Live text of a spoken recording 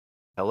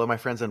Hello, my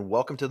friends, and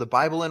welcome to the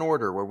Bible in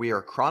Order, where we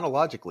are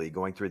chronologically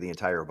going through the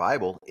entire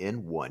Bible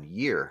in 1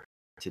 year.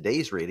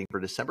 Today's reading for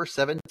December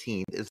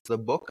 17th is the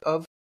book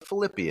of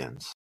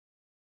Philippians.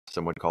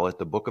 Some would call it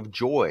the book of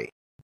joy.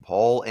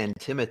 Paul and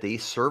Timothy,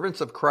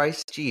 servants of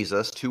Christ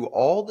Jesus, to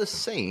all the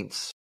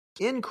saints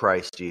in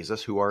Christ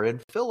Jesus who are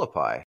in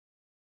Philippi,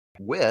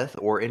 with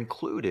or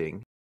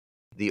including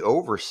the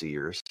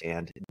overseers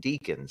and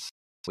deacons.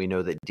 We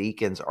know that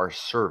deacons are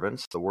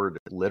servants. The word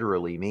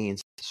literally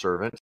means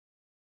servant.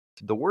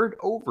 The word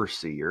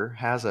overseer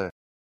has a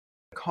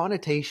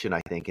connotation,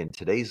 I think, in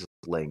today's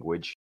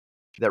language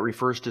that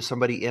refers to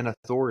somebody in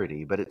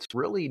authority, but it's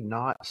really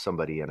not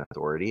somebody in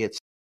authority. It's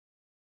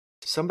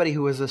somebody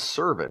who is a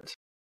servant,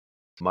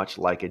 much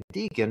like a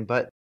deacon,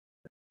 but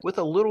with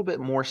a little bit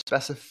more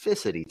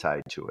specificity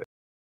tied to it.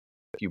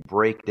 If you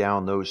break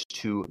down those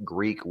two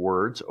Greek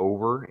words,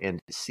 over and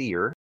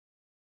seer,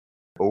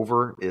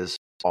 over is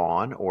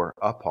on or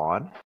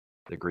upon,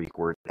 the Greek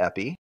word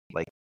epi,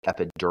 like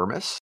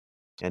epidermis.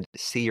 And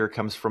seer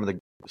comes from the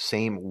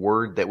same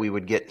word that we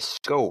would get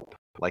scope,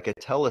 like a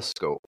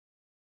telescope,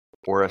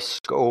 or a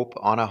scope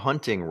on a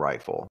hunting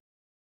rifle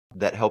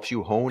that helps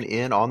you hone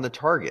in on the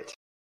target.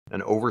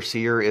 An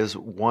overseer is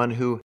one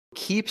who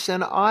keeps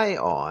an eye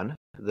on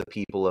the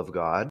people of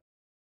God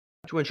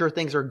to ensure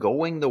things are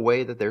going the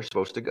way that they're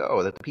supposed to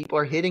go, that the people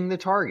are hitting the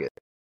target,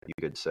 you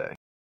could say.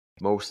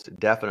 Most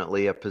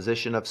definitely a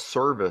position of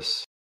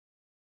service,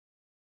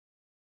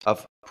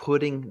 of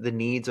putting the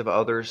needs of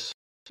others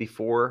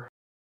before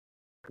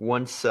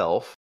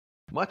oneself,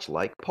 much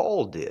like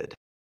Paul did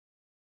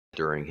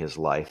during his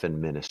life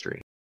and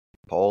ministry.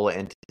 Paul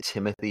and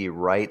Timothy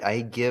write,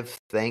 "I give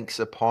thanks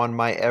upon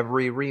my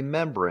every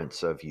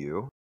remembrance of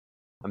you."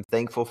 I'm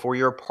thankful for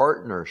your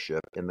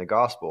partnership in the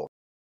gospel.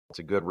 It's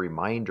a good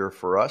reminder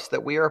for us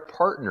that we are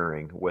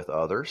partnering with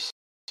others.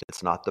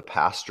 It's not the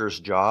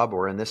pastor's job,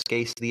 or in this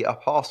case, the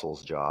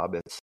apostle's job.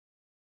 It's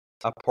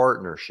a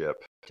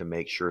partnership to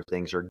make sure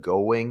things are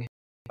going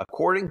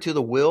according to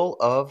the will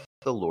of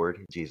the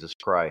Lord Jesus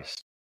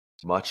Christ.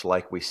 Much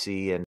like we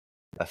see in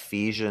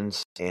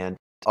Ephesians and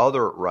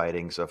other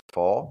writings of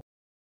Paul,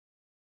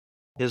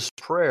 his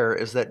prayer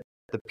is that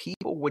the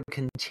people would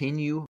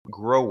continue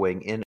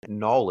growing in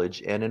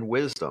knowledge and in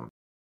wisdom.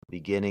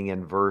 Beginning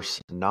in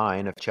verse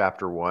 9 of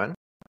chapter 1,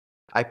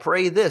 "I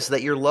pray this,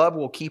 that your love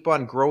will keep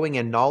on growing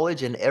in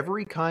knowledge and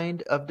every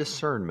kind of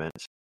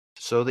discernment,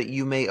 so that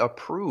you may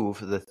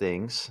approve the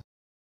things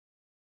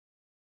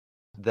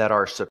that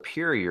are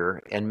superior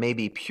and may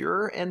be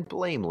pure and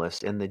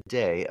blameless in the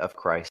day of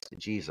Christ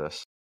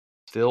Jesus,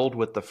 filled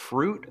with the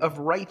fruit of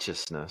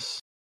righteousness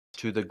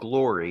to the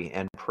glory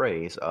and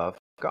praise of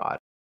God."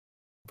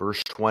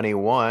 Verse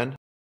 21,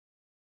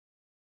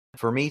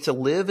 "For me to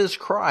live is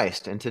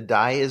Christ, and to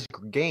die is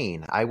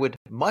gain. I would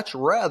much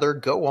rather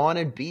go on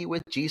and be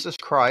with Jesus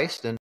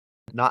Christ and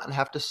not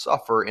have to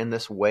suffer in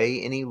this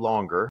way any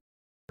longer,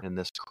 in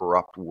this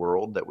corrupt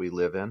world that we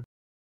live in.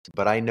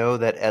 But I know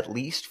that at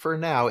least for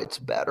now, it's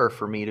better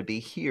for me to be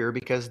here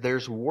because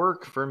there's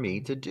work for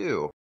me to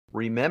do."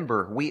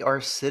 Remember, we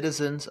are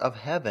citizens of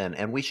heaven,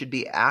 and we should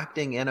be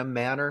acting in a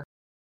manner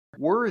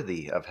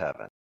worthy of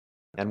heaven.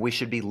 And we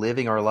should be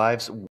living our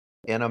lives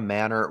in a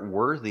manner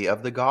worthy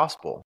of the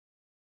gospel.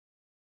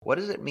 What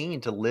does it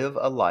mean to live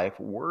a life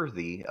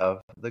worthy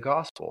of the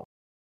gospel?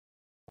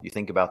 You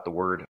think about the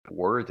word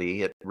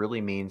worthy, it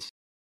really means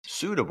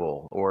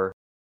suitable, or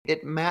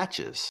it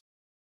matches.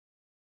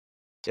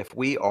 If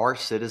we are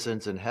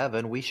citizens in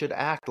heaven, we should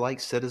act like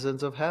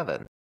citizens of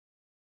heaven.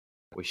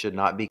 We should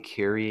not be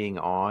carrying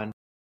on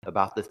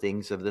about the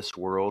things of this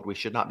world. We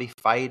should not be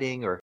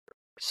fighting or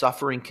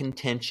suffering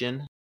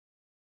contention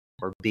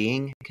or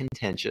being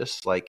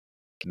contentious like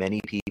many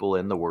people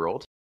in the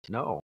world.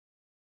 No.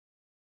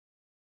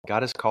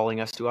 God is calling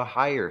us to a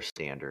higher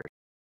standard,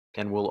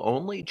 and we'll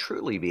only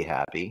truly be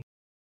happy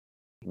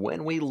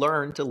when we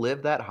learn to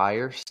live that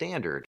higher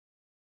standard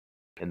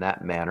in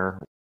that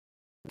manner,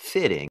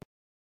 fitting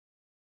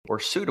or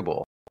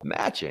suitable,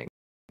 matching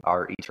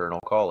our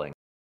eternal calling.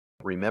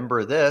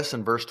 Remember this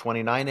in verse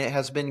 29, "It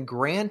has been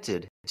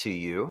granted to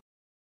you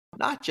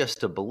not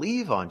just to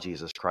believe on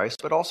Jesus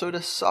Christ, but also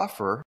to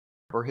suffer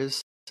for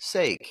his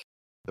sake."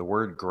 The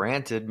word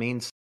granted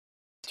means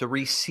to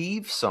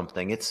receive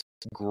something. It's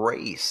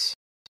grace.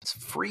 It's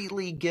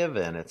freely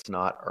given. It's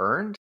not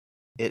earned.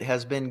 It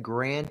has been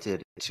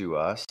granted to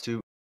us to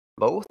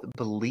both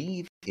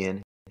believe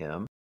in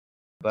him,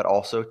 but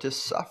also to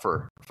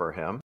suffer for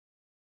him.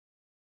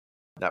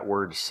 That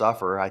word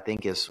suffer, I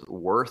think, is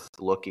worth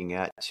looking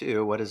at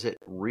too. What does it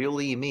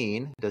really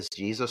mean? Does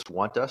Jesus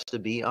want us to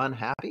be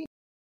unhappy?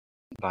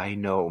 By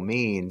no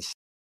means.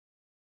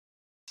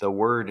 The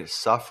word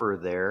suffer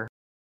there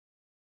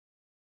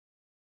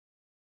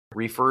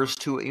refers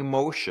to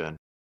emotion,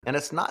 and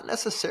it's not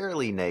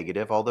necessarily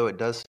negative, although it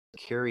does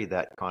carry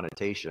that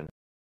connotation.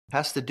 It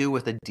has to do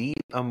with a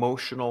deep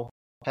emotional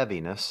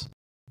heaviness,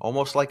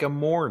 almost like a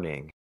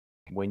mourning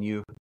when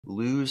you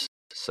lose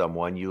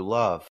someone you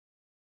love.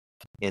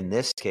 In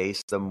this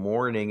case, the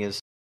mourning is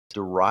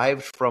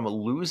derived from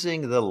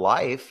losing the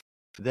life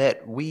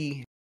that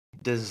we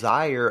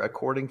desire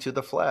according to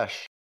the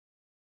flesh.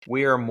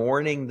 We are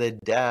mourning the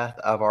death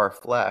of our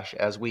flesh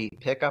as we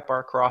pick up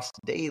our cross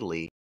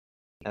daily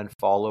and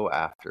follow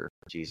after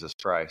Jesus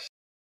Christ.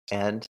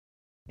 And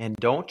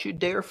don't you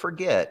dare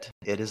forget,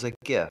 it is a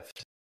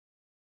gift.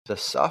 The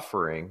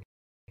suffering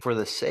for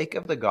the sake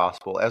of the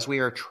gospel, as we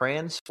are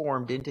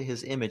transformed into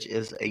his image,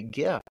 is a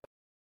gift.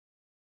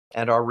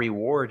 And our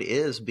reward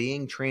is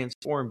being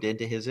transformed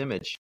into his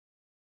image.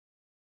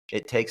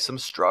 It takes some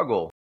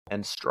struggle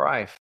and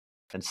strife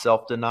and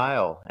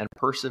self-denial and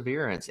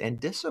perseverance and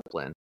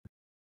discipline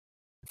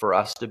for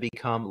us to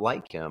become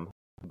like him,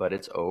 but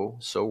it's oh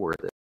so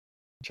worth it.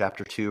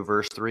 Chapter 2,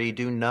 verse 3,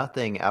 do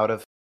nothing out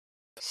of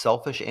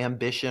selfish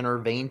ambition or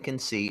vain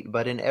conceit,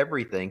 but in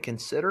everything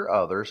consider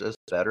others as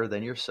better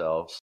than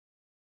yourselves.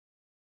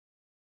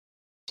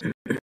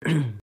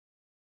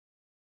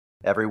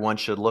 Everyone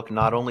should look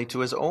not only to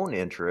his own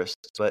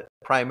interests, but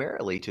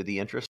primarily to the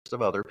interests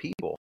of other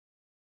people.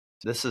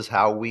 This is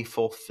how we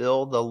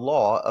fulfill the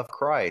law of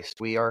Christ.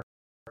 We are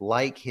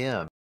like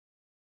him.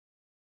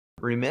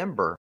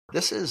 Remember,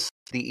 this is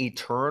the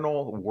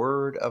eternal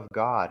Word of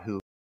God who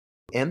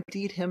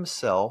emptied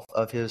himself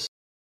of his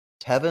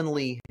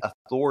heavenly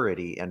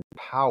authority and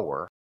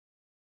power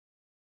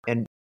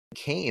and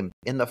came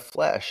in the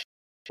flesh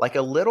like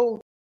a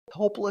little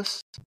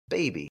helpless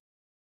baby,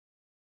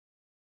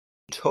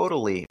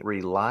 totally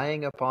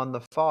relying upon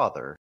the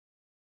Father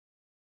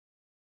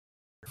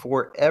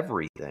for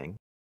everything.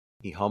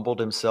 He humbled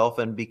himself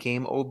and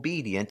became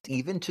obedient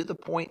even to the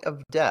point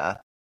of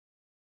death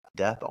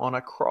on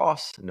a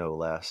cross, no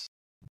less.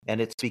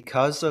 And it's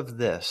because of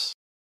this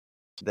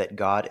that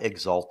God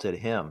exalted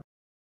him.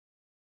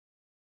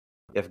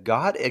 If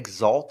God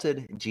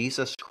exalted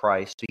Jesus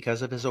Christ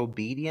because of his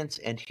obedience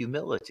and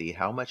humility,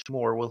 how much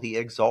more will he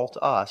exalt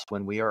us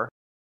when we are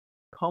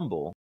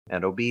humble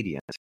and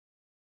obedient?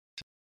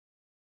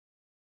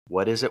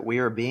 What is it we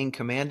are being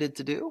commanded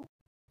to do?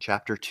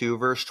 Chapter 2,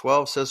 verse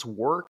 12 says,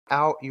 work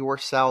out your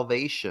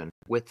salvation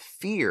with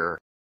fear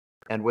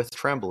and with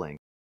trembling.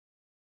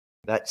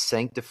 That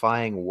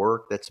sanctifying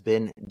work that's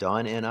been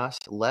done in us,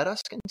 let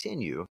us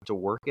continue to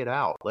work it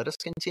out. Let us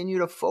continue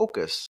to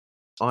focus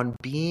on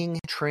being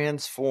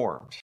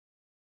transformed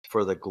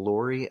for the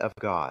glory of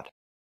God.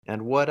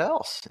 And what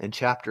else? In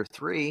chapter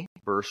 3,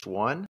 verse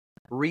 1,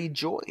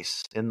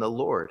 rejoice in the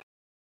Lord.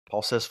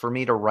 Paul says, for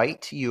me to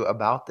write to you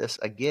about this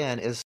again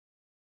is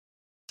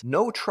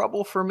no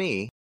trouble for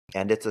me,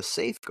 and it's a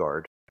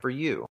safeguard for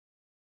you.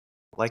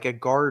 Like a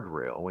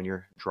guardrail when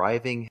you're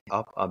driving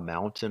up a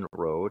mountain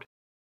road,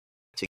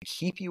 to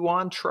keep you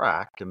on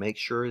track, to make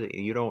sure that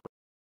you don't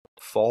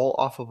fall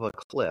off of a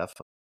cliff,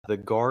 the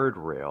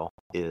guardrail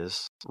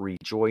is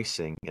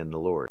rejoicing in the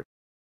Lord.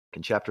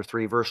 In chapter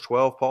 3, verse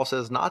 12, Paul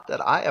says, not that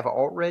I have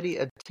already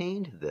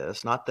attained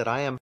this, not that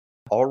I am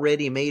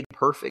already made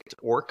perfect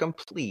or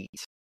complete.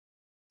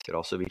 It could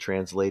also be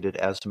translated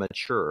as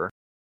mature.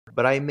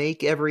 But I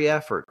make every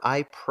effort.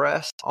 I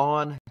press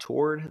on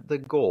toward the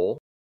goal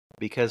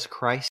because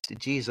Christ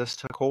Jesus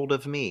took hold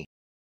of me.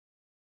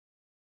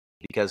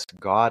 Because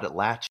God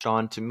latched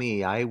on to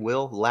me, I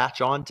will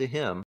latch on to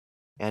him.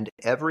 And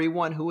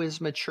everyone who is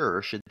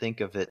mature should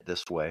think of it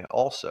this way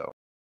also.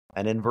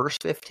 And in verse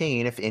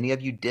 15, if any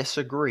of you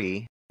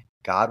disagree,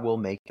 God will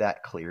make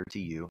that clear to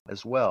you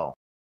as well.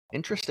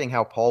 Interesting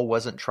how Paul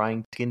wasn't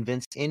trying to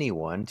convince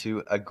anyone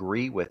to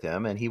agree with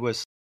him, and he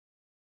was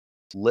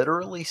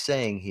literally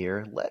saying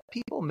here, let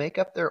people make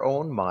up their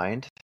own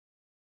mind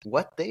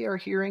what they are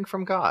hearing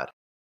from God.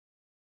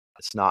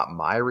 It's not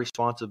my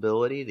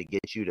responsibility to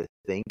get you to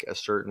think a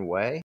certain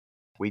way.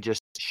 We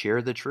just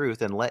share the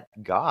truth and let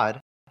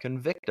God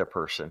convict a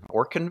person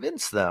or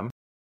convince them,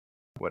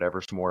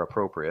 whatever's more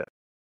appropriate.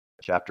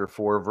 Chapter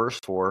 4, verse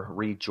 4,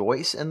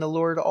 rejoice in the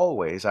Lord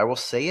always. I will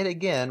say it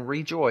again,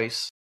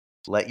 rejoice.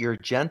 Let your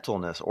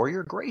gentleness or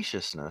your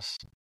graciousness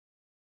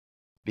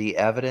be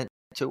evident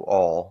to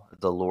all.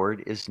 The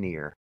Lord is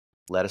near.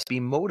 Let us be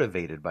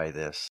motivated by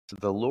this.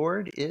 The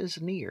Lord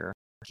is near.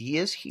 He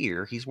is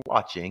here. He's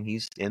watching.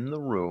 He's in the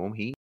room.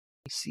 He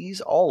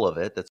sees all of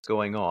it that's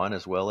going on,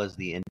 as well as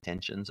the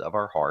intentions of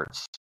our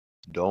hearts.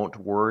 Don't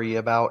worry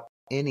about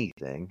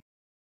anything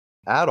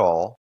at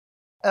all,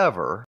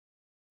 ever.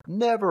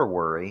 Never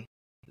worry.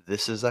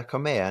 This is a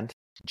command.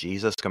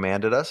 Jesus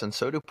commanded us, and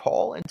so do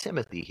Paul and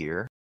Timothy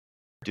here.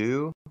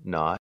 Do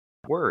not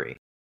worry.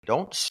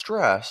 Don't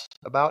stress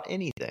about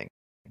anything,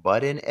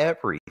 but in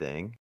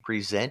everything,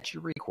 present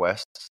your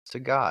requests to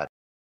God.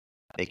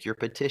 Make your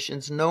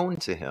petitions known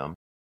to him,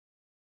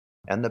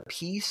 and the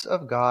peace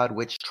of God,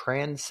 which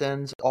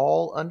transcends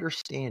all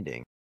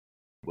understanding,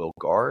 will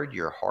guard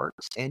your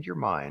hearts and your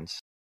minds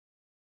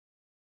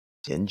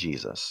in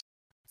Jesus.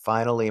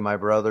 Finally, my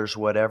brothers,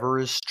 whatever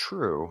is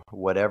true,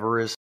 whatever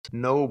is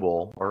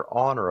noble or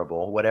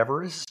honorable,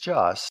 whatever is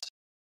just,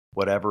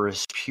 whatever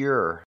is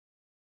pure,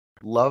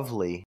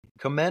 lovely,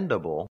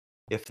 commendable,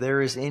 if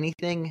there is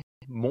anything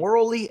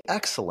morally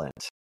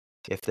excellent,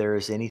 if there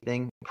is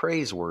anything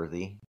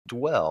praiseworthy,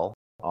 dwell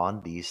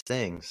on these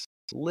things.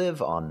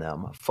 Live on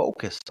them,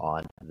 focus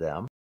on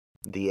them,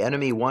 The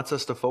enemy wants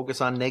us to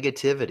focus on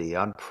negativity,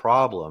 on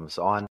problems,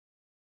 on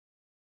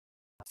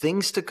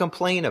things to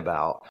complain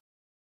about.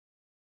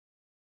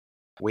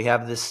 We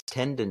have this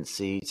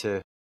tendency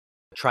to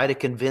try to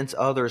convince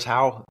others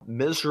how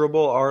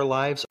miserable our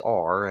lives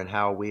are and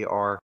how we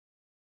are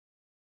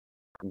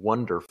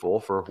wonderful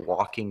for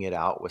walking it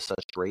out with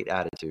such great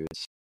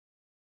attitudes.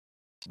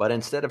 But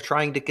instead of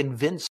trying to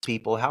convince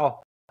people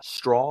how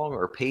strong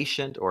or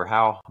patient or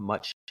how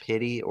much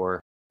pity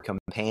or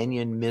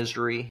companion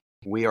misery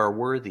we are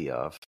worthy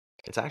of,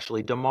 it's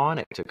actually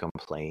demonic to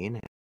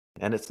complain.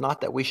 And it's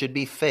not that we should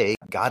be fake.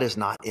 God is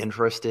not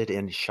interested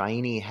in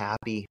shiny,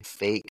 happy,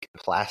 fake,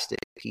 plastic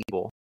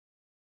people.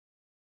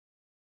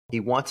 He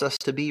wants us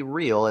to be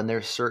real, and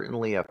there's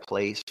certainly a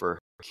place for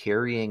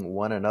carrying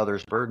one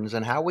another's burdens.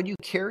 And how would you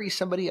carry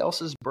somebody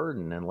else's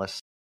burden unless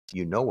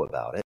you know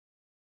about it?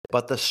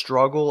 But the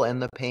struggle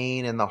and the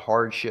pain and the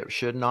hardship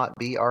should not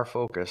be our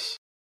focus.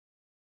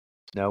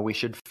 No, we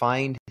should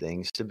find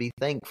things to be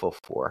thankful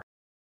for.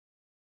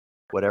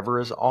 Whatever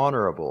is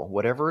honorable,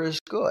 whatever is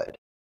good,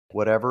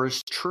 whatever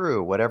is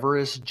true, whatever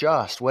is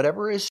just,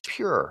 whatever is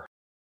pure,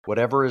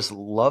 whatever is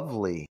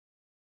lovely,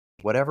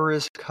 whatever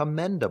is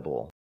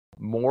commendable,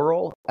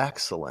 moral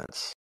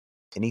excellence,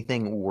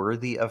 anything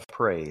worthy of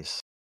praise.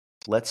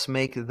 Let's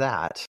make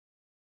that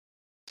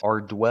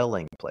our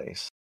dwelling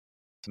place.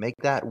 Make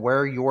that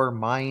where your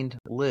mind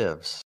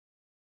lives.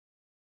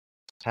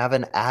 Have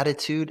an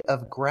attitude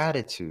of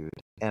gratitude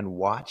and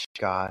watch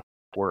God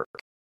work.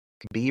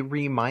 Be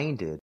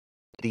reminded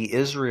the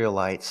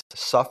Israelites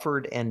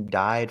suffered and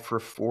died for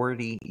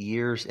 40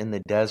 years in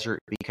the desert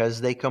because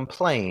they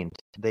complained,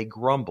 they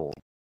grumbled,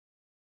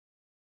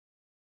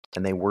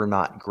 and they were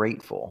not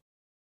grateful.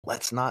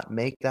 Let's not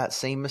make that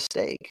same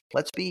mistake.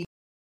 Let's be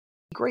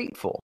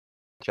grateful.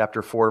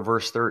 Chapter 4,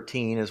 verse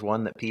 13 is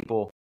one that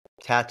people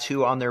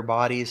tattoo on their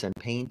bodies and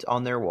paint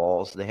on their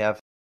walls. They have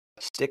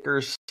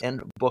stickers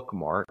and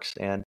bookmarks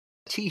and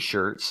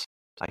t-shirts.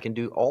 I can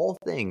do all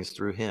things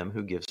through him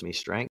who gives me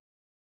strength.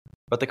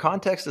 But the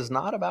context is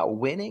not about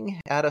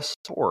winning at a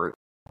sport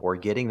or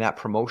getting that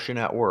promotion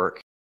at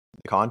work.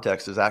 The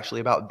context is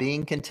actually about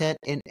being content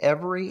in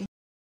every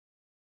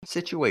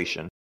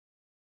situation.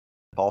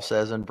 Paul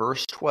says in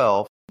verse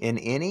 12, in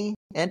any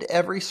and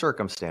every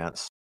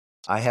circumstance,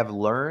 I have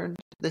learned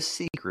the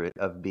secret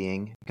of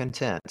being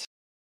content,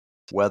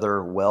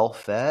 whether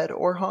well-fed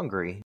or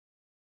hungry,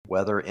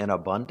 whether in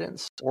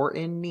abundance or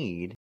in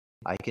need,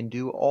 I can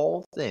do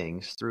all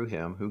things through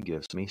him who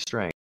gives me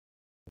strength.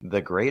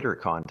 The greater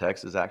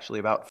context is actually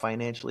about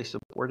financially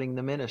supporting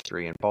the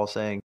ministry. And Paul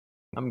saying,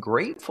 I'm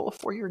grateful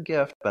for your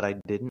gift, but I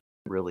didn't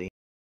really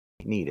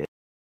need it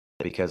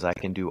because I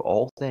can do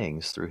all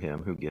things through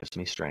him who gives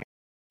me strength.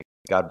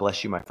 God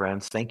bless you, my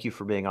friends. Thank you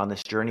for being on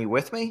this journey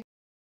with me.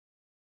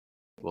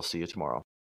 We'll see you tomorrow.